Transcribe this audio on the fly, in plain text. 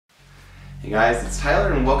Hey guys, it's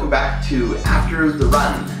Tyler and welcome back to After the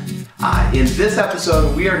Run. In this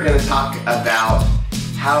episode, we are going to talk about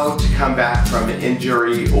how to come back from an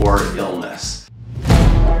injury or illness.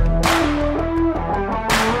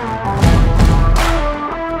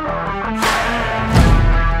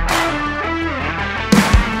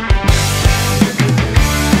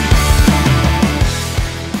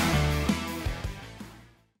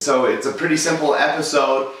 So it's a pretty simple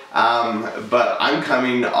episode, but I'm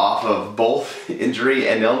coming off of both injury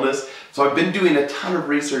and illness. So I've been doing a ton of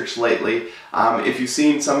research lately. If you've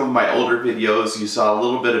seen some of my older videos, you saw a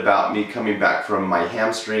little bit about me coming back from my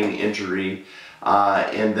hamstring injury.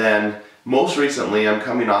 And then most recently I'm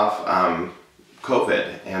coming off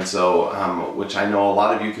COVID. And so, which I know a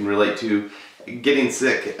lot of you can relate to, getting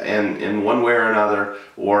sick in one way or another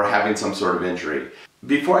or having some sort of injury.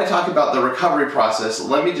 Before I talk about the recovery process,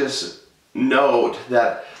 let me just note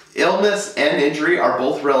that illness and injury are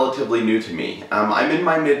both relatively new to me. I'm in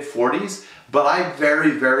my mid-40s, but I very,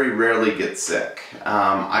 very rarely get sick.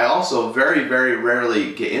 I also very, very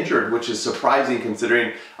rarely get injured, which is surprising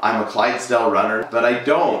considering I'm a Clydesdale runner, but I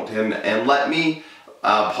don't. And let me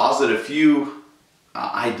posit a few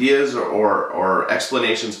ideas or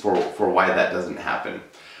explanations for why that doesn't happen.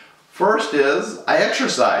 First is, I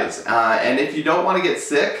exercise, and if you don't want to get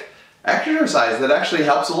sick, exercise. That actually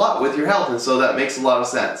helps a lot with your health, and so that makes a lot of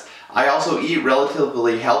sense. I also eat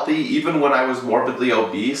relatively healthy. Even when I was morbidly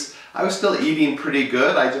obese, I was still eating pretty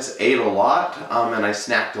good. I just ate a lot, and I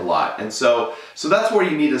snacked a lot. And so that's where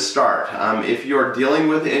you need to start. If you're dealing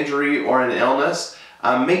with injury or an illness,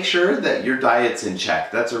 make sure that your diet's in check.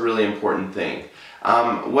 That's a really important thing.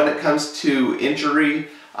 When it comes to injury,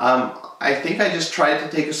 I think I just try to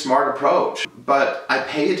take a smart approach, but I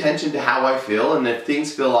pay attention to how I feel, and if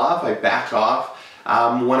things feel off, I back off.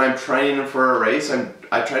 When I'm training for a race,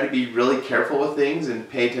 I try to be really careful with things and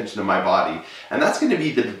pay attention to my body. And that's going to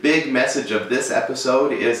be the big message of this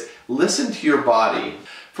episode is listen to your body.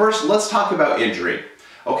 First, let's talk about injury.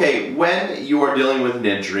 Okay, when you are dealing with an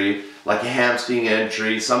injury, like a hamstring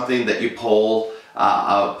injury, something that you pulled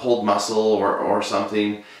muscle or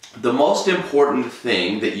something, the most important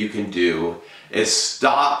thing that you can do is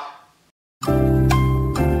stop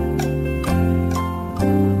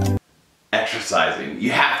exercising.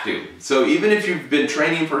 You have to. So even if you've been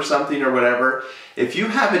training for something or whatever, if you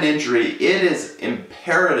have an injury, it is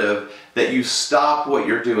imperative that you stop what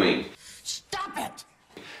you're doing. Stop it!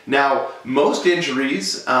 Now, most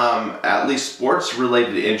injuries, at least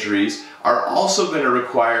sports-related injuries, are also going to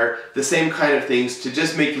require the same kind of things to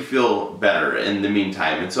just make you feel better in the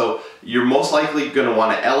meantime. And so you're most likely going to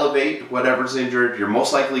want to elevate whatever's injured. You're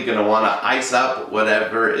most likely going to want to ice up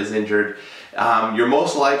whatever is injured. You're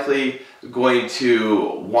most likely going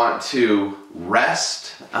to want to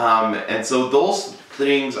rest. And so those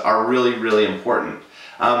things are really, really important.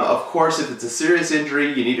 Of course, if it's a serious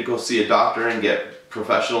injury, you need to go see a doctor and get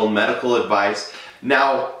professional medical advice.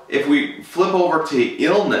 Now, if we flip over to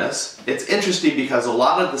illness, it's interesting because a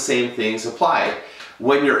lot of the same things apply.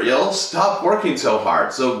 When you're ill, stop working so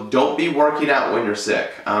hard. So don't be working out when you're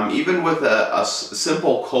sick. Even with a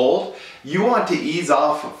simple cold, you want to ease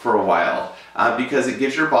off for a while because it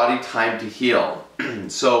gives your body time to heal.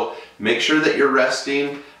 So make sure that you're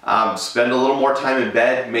resting. Spend a little more time in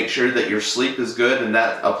bed, make sure that your sleep is good, and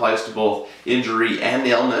that applies to both injury and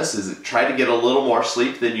illness, is try to get a little more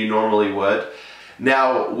sleep than you normally would.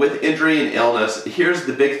 Now, with injury and illness, here's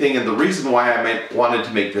the big thing and the reason why I wanted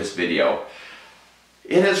to make this video.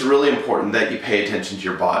 It is really important that you pay attention to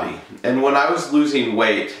your body. And when I was losing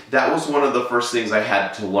weight, that was one of the first things I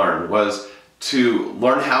had to learn, was to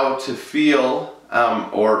learn how to feel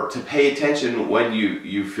or to pay attention when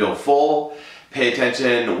you feel full. Pay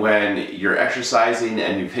attention when you're exercising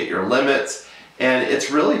and you've hit your limits. And it's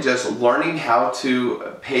really just learning how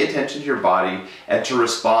to pay attention to your body and to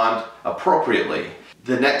respond appropriately.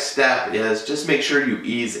 The next step is just make sure you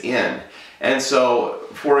ease in. And so,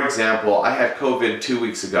 for example, I had COVID 2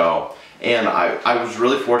 weeks ago, and I was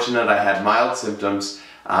really fortunate. I had mild symptoms.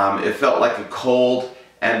 It felt like a cold,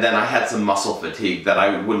 and then I had some muscle fatigue that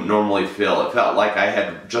I wouldn't normally feel. It felt like I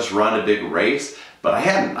had just run a big race, but I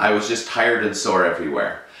hadn't. I was just tired and sore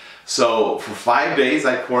everywhere. So for 5 days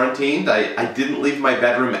I quarantined. I didn't leave my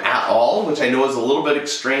bedroom at all, which I know is a little bit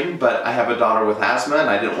extreme, but I have a daughter with asthma and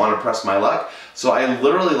I didn't want to press my luck. So I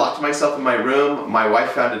literally locked myself in my room. My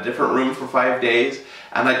wife found a different room for 5 days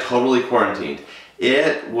and I totally quarantined.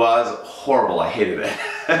 It was horrible. I hated it.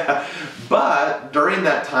 But during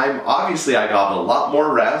that time, obviously I got a lot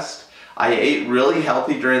more rest. I ate really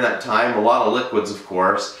healthy during that time, a lot of liquids of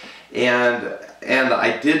course, and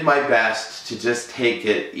I did my best to just take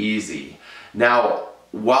it easy. Now,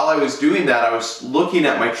 while I was doing that, I was looking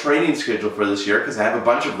at my training schedule for this year because I have a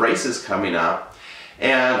bunch of races coming up,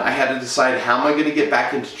 and I had to decide how am I going to get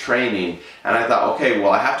back into training. And I thought, okay,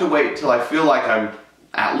 well, I have to wait till I feel like I'm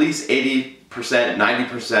at least 80%,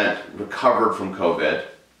 90% recovered from COVID.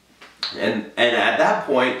 And at that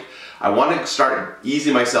point, I want to start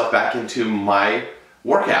easing myself back into my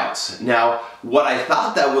workouts. Now, what I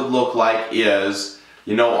thought that would look like is,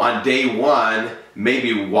 you know, on day one,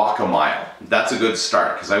 maybe walk a mile. That's a good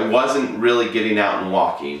start because I wasn't really getting out and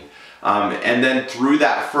walking. And then through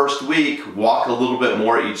that first week, walk a little bit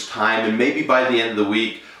more each time, and maybe by the end of the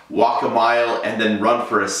week, walk a mile and then run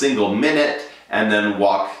for a single minute and then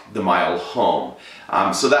walk the mile home.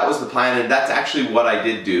 So that was the plan, and that's actually what I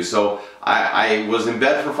did do. So I was in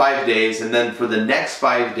bed for 5 days, and then for the next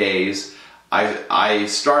 5 days,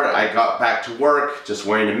 I got back to work just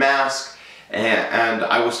wearing a mask, and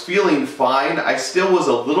I was feeling fine. I still was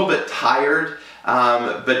a little bit tired,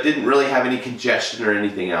 but didn't really have any congestion or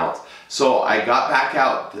anything else. So I got back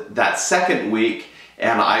out that second week,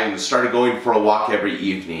 and I started going for a walk every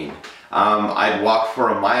evening. I'd walk for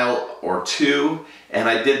a mile or two, and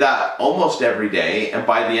I did that almost every day, and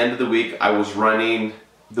by the end of the week I was running.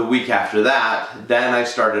 The week after that, then I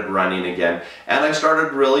started running again, and I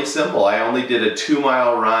started really simple. I only did a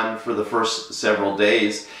 2-mile run for the first several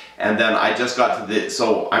days, and then I just got to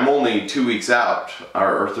so I'm only 2 weeks out,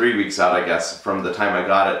 or 3 weeks out, I guess, from the time I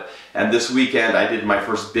got it. And this weekend I did my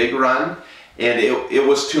first big run, and it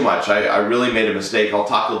was too much. I really made a mistake. I'll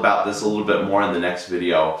talk about this a little bit more in the next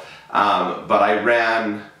video. But I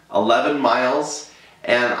ran 11 miles,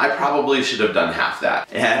 and I probably should have done half that.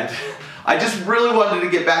 And I just really wanted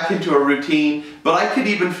to get back into a routine, but I could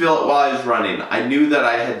even feel it while I was running. I knew that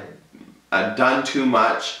I had done too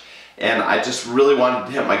much, and I just really wanted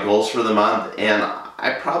to hit my goals for the month, and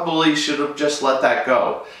I probably should have just let that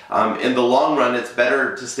go. In the long run, it's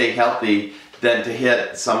better to stay healthy than to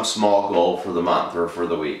hit some small goal for the month or for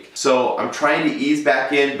the week. So I'm trying to ease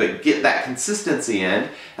back in, but get that consistency in,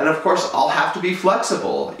 and of course I'll have to be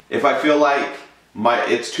flexible. If I feel like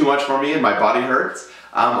it's too much for me and my body hurts,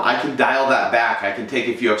 I can dial that back. I can take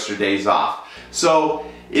a few extra days off. So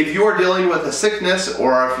if you're dealing with a sickness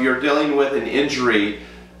or if you're dealing with an injury,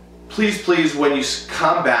 please, when you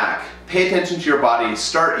come back, pay attention to your body,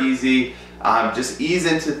 start easy, just ease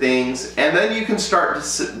into things, and then you can start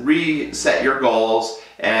to reset your goals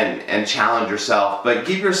and challenge yourself, but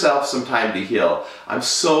give yourself some time to heal. I'm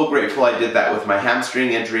so grateful I did that with my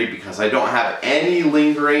hamstring injury because I don't have any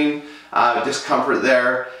lingering discomfort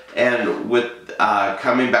there, and with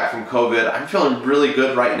coming back from COVID, I'm feeling really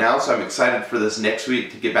good right now, so I'm excited for this next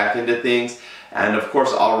week to get back into things. And of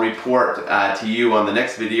course I'll report to you on the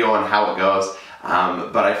next video on how it goes,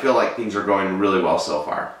 but I feel like things are going really well so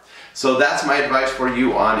far. So that's my advice for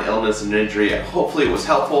you on illness and injury. Hopefully it was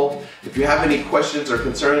helpful. If you have any questions or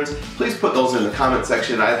concerns, please put those in the comment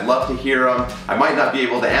section. I'd love to hear them. I might not be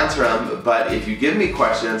able to answer them, but if you give me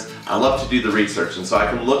questions, I love to do the research, and so I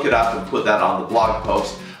can look it up and put that on the blog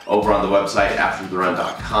post over on the website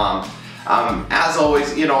aftertherun.com. As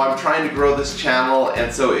always, you know, I'm trying to grow this channel,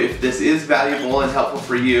 and so if this is valuable and helpful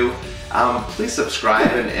for you, please subscribe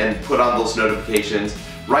and put on those notifications.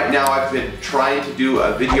 Right now I've been trying to do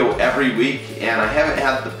a video every week, and I haven't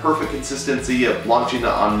had the perfect consistency of launching it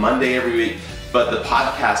on Monday every week, but the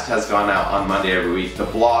podcast has gone out on Monday every week. The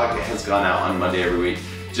blog has gone out on Monday every week.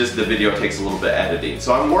 Just the video takes a little bit of editing.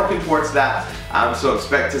 So I'm working towards that, so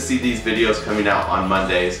expect to see these videos coming out on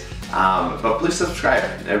Mondays. But please subscribe.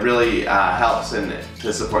 It really helps and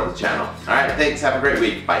to support the channel. Alright, thanks. Have a great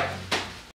week. Bye.